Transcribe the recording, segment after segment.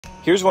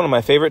Here's one of my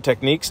favorite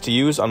techniques to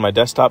use on my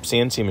desktop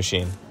CNC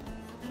machine.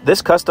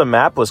 This custom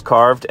map was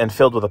carved and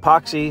filled with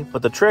epoxy,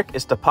 but the trick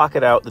is to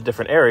pocket out the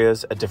different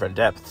areas at different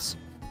depths.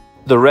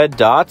 The red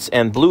dots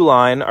and blue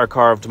line are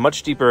carved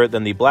much deeper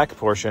than the black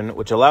portion,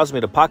 which allows me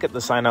to pocket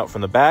the sign out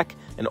from the back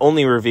and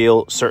only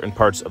reveal certain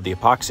parts of the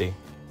epoxy.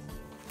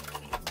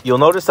 You'll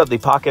notice that the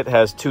pocket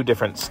has two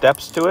different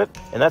steps to it,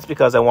 and that's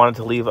because I wanted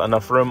to leave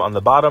enough room on the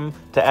bottom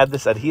to add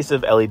this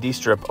adhesive LED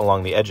strip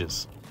along the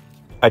edges.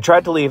 I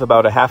tried to leave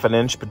about a ½ an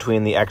inch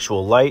between the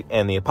actual light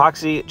and the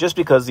epoxy, just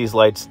because these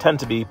lights tend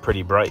to be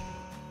pretty bright.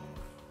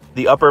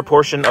 The upper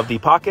portion of the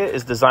pocket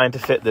is designed to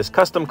fit this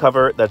custom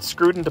cover that's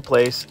screwed into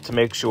place to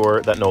make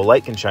sure that no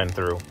light can shine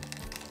through.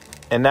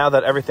 And now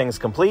that everything's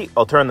complete,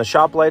 I'll turn the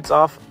shop lights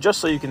off just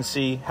so you can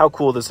see how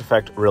cool this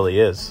effect really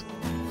is.